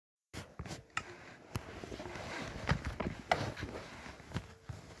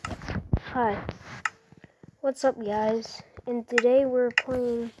Hi, what's up guys? And today we're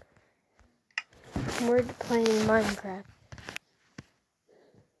playing Minecraft.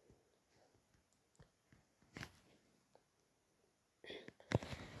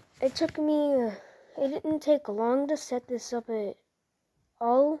 It didn't take long to set this up at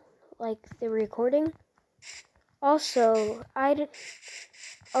all, like the recording. Also, a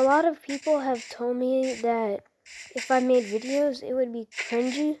lot of people have told me that if I made videos, it would be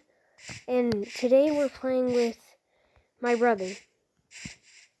cringy. And today we're playing with my brother.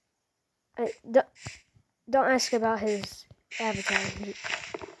 Don't ask about his avatar.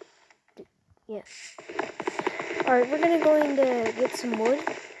 Yeah. Alright, we're going to get some wood.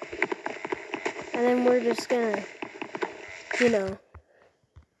 And then we're just gonna,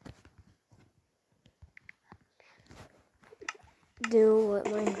 do what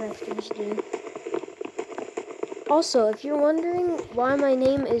Minecrafters do. Also, if you're wondering why my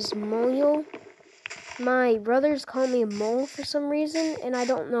name is Mole, my brothers call me Mole for some reason, and I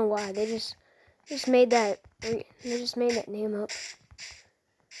don't know why. They just made that name up.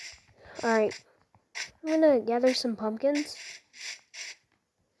 Alright, I'm gonna gather some pumpkins.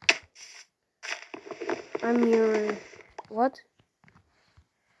 I'm your... what?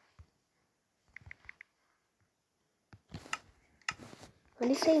 What do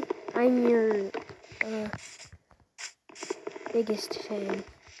you say? I'm your, biggest fan.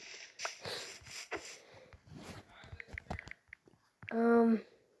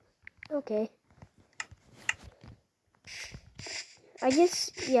 Okay. I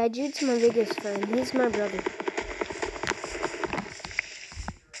guess, yeah, Jude's my biggest fan. He's my brother.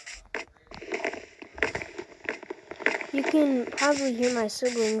 You can probably hear my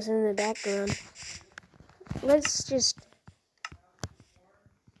siblings in the background. Let's just...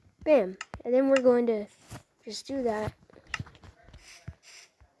 bam. And then we're going to just do that.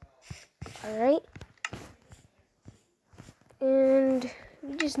 Alright? And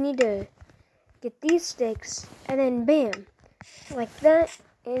we just need to get these sticks. And then bam. Like that.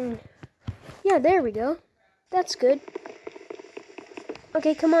 And yeah, there we go. That's good.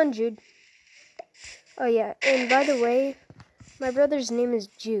 Okay, come on, Jude. Oh yeah, and by the way, my brother's name is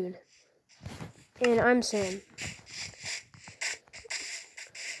Jude. And I'm Sam.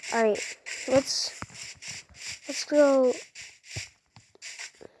 Alright, let's go.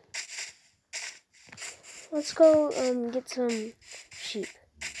 Let's go get some sheep.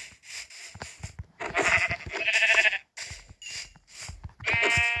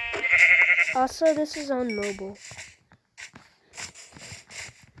 Also, this is on mobile.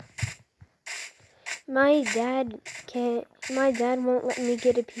 My dad won't let me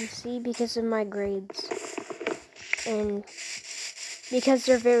get a PC because of my grades. And because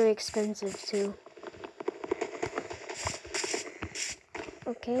they're very expensive too.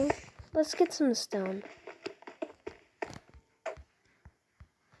 Okay, let's get some stone.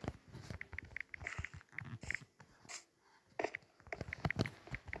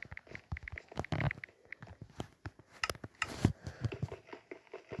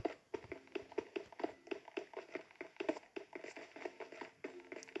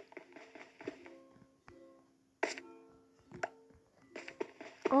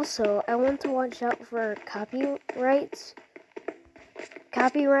 Also, I want to watch out for copywriting,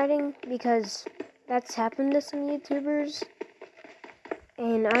 because that's happened to some YouTubers,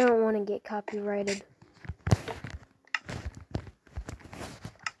 and I don't want to get copyrighted.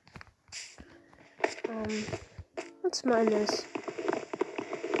 Let's mine this.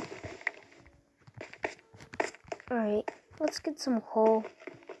 Alright, let's get some coal.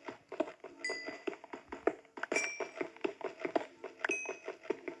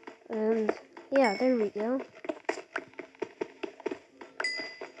 And yeah, there we go.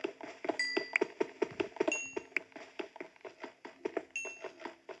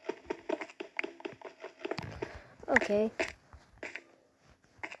 Okay.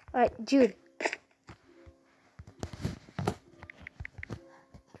 Alright, Jude.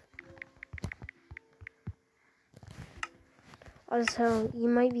 Also, you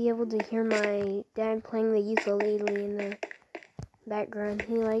might be able to hear my dad playing the ukulele in the background.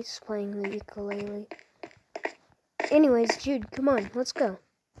 He likes playing the ukulele. Anyways, Jude, come on, let's go.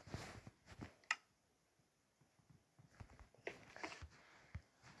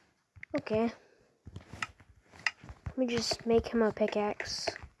 Okay. Let me just make him a pickaxe.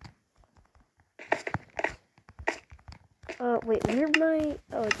 Wait, where'd my...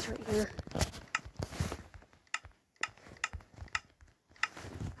 oh, it's right here.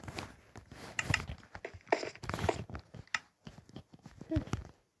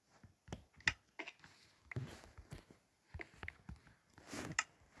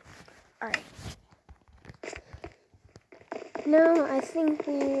 Alright. Now I think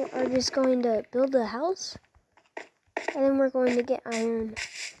we are just going to build a house. And then we're going to get iron.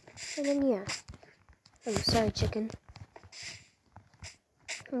 And then yeah. Oh, sorry, chicken.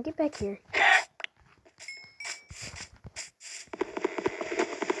 Get back here.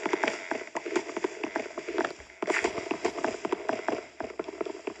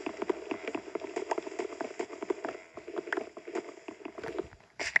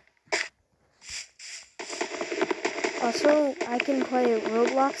 Also, I can play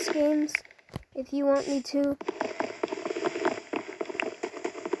Roblox games if you want me to.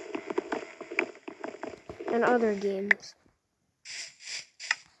 And other games.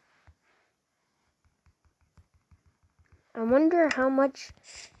 I wonder how much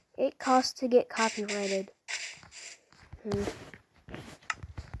it costs to get copyrighted.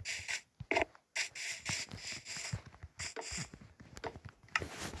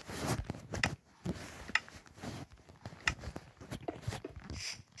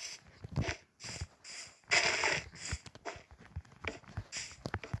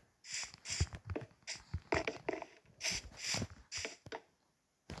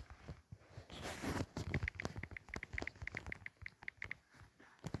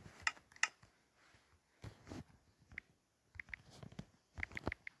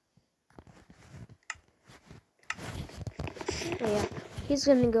 Oh yeah, he's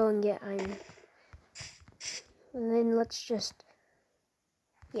gonna go and get iron. And then let's just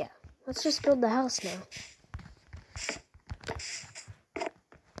build the house now.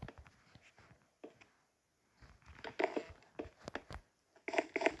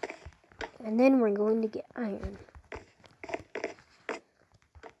 And then we're going to get iron.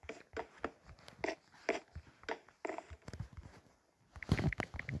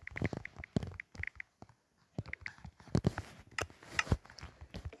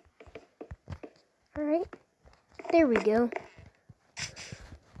 Alright, there we go.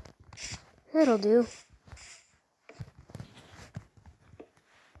 That'll do.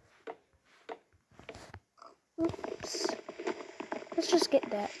 Oops. Let's just get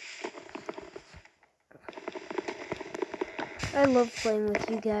that. I love playing with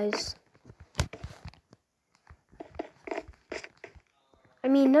you guys. I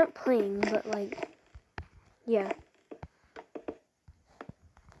mean, not playing, but like, yeah.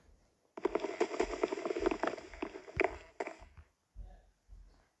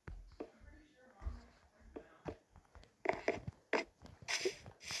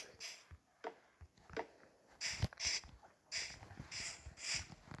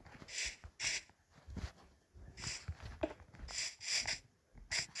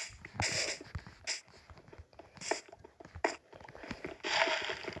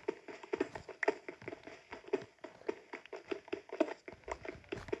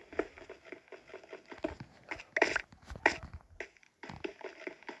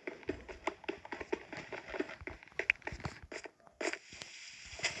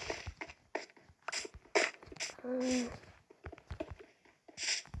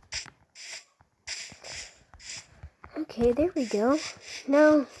 Okay, there we go.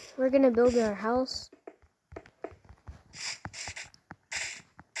 Now we're gonna build our house.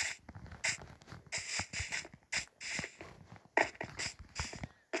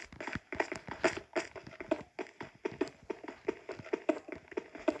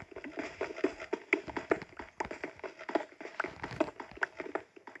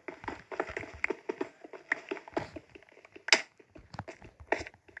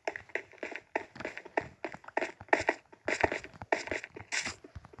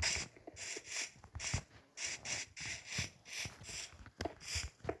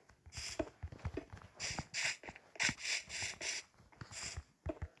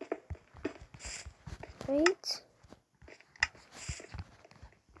 Right.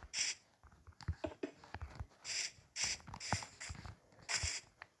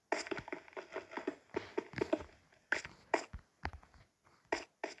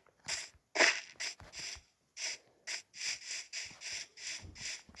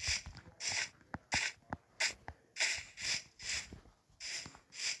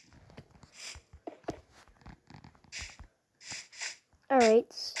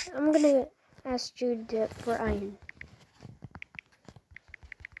 Alright, I'm gonna ask Jude for iron.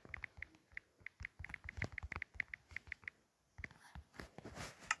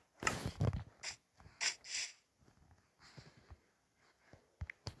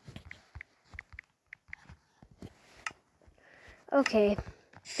 Okay,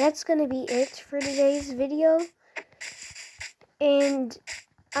 that's gonna be it for today's video. And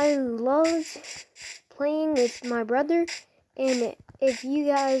I loved playing with my brother And if you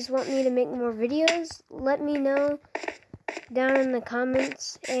guys want me to make more videos, let me know down in the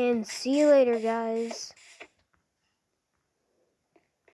comments. And see you later, guys.